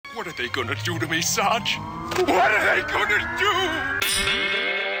What are they gonna do to me, Sarge? What are they gonna do?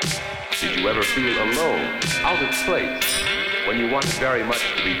 Did you ever feel alone, out of place, when you wanted very much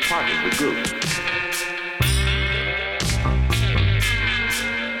to be part of the group?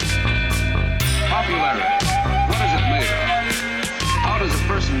 Popularity. What is it made of? How does a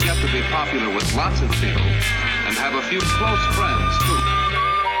person get to be popular with lots of people and have a few close friends, too?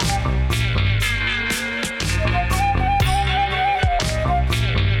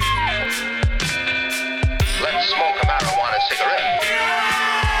 Let's smoke a marijuana cigarette.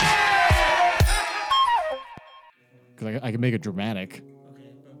 Because I can make it dramatic.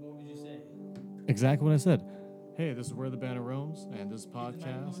 Okay, but what would you say? Exactly what I said. Hey, this is Where the Banner Roams, and this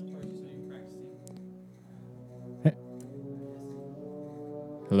podcast. Hey.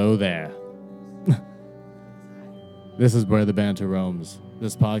 Hello there. This is Where the Banter Roams.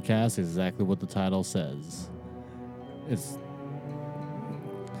 This podcast is exactly what the title says. It's...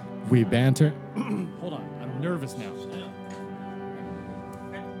 We banter... Hold on, I'm nervous now.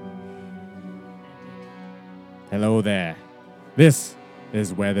 Hello there. This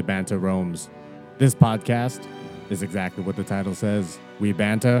is Where the Banter Roams. This podcast is exactly what the title says. We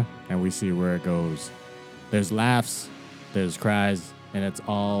banter, and we see where it goes. There's laughs, there's cries, and it's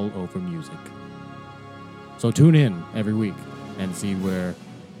all over music. So tune in every week and see where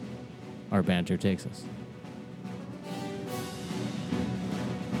our banter takes us.